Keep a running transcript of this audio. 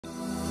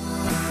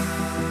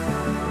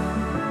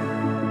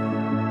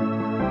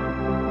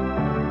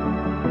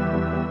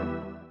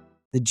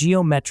The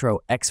Geo Metro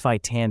XFi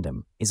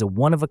Tandem is a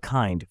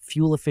one-of-a-kind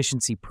fuel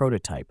efficiency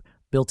prototype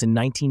built in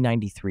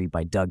 1993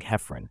 by Doug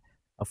Heffron,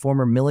 a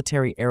former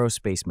military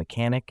aerospace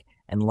mechanic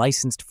and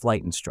licensed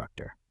flight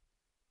instructor.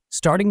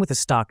 Starting with a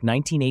stock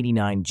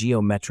 1989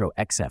 Geo Metro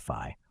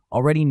XFi,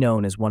 already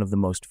known as one of the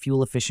most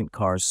fuel-efficient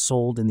cars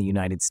sold in the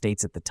United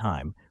States at the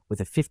time,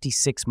 with a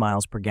 56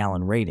 miles per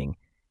gallon rating,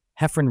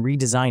 Heffron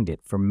redesigned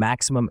it for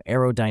maximum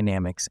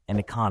aerodynamics and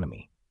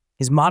economy.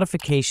 His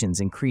modifications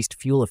increased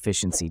fuel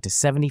efficiency to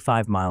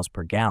 75 miles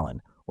per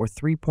gallon, or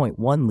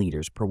 3.1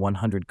 liters per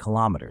 100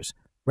 kilometers,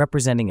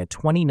 representing a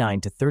 29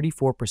 to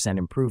 34%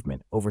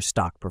 improvement over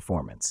stock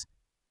performance.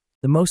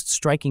 The most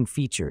striking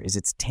feature is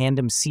its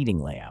tandem seating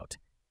layout.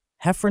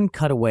 Heffron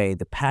cut away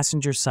the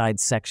passenger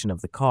side section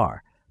of the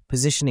car,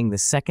 positioning the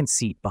second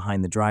seat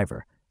behind the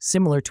driver,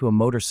 similar to a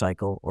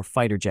motorcycle or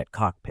fighter jet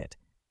cockpit.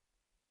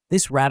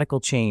 This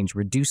radical change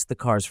reduced the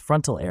car's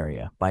frontal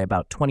area by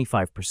about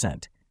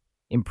 25%,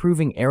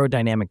 improving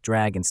aerodynamic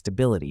drag and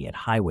stability at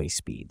highway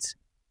speeds.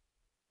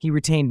 He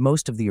retained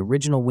most of the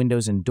original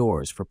windows and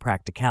doors for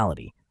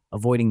practicality,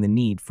 avoiding the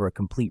need for a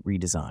complete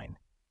redesign.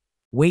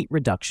 Weight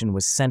reduction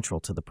was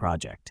central to the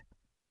project.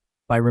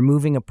 By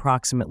removing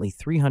approximately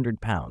 300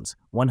 pounds,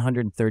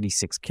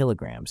 136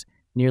 kilograms,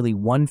 nearly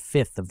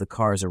one-fifth of the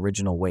car's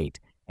original weight,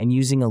 and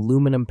using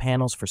aluminum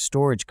panels for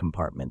storage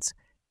compartments,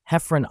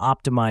 Heffron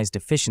optimized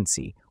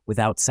efficiency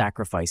without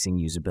sacrificing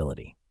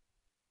usability.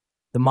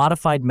 The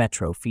modified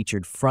Metro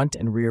featured front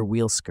and rear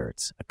wheel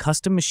skirts, a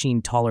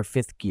custom-machined taller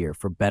fifth gear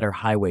for better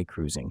highway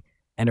cruising,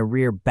 and a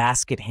rear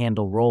basket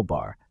handle roll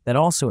bar that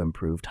also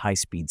improved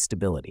high-speed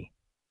stability.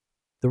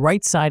 The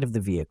right side of the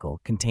vehicle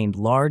contained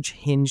large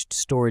hinged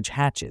storage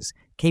hatches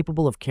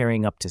capable of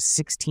carrying up to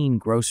 16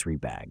 grocery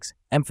bags,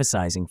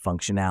 emphasizing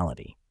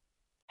functionality.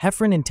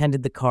 Heffron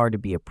intended the car to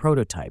be a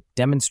prototype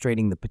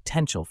demonstrating the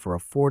potential for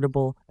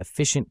affordable,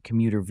 efficient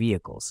commuter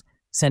vehicles,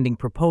 sending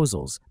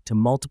proposals to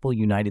multiple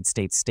United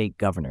States state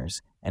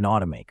governors and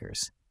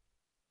automakers.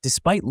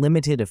 Despite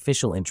limited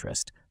official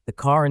interest, the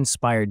car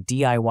inspired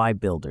DIY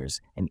builders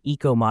and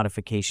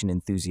eco-modification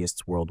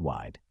enthusiasts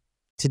worldwide.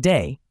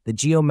 Today, the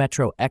Geo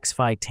Metro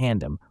XFi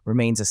Tandem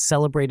remains a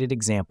celebrated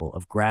example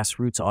of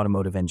grassroots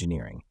automotive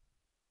engineering.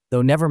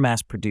 Though never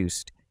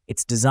mass-produced,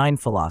 its design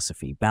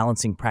philosophy,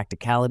 balancing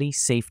practicality,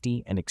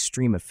 safety, and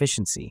extreme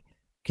efficiency,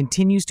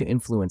 continues to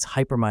influence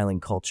hypermiling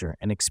culture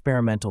and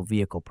experimental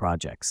vehicle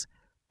projects,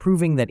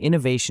 proving that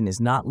innovation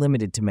is not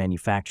limited to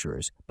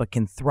manufacturers but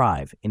can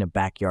thrive in a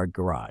backyard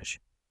garage.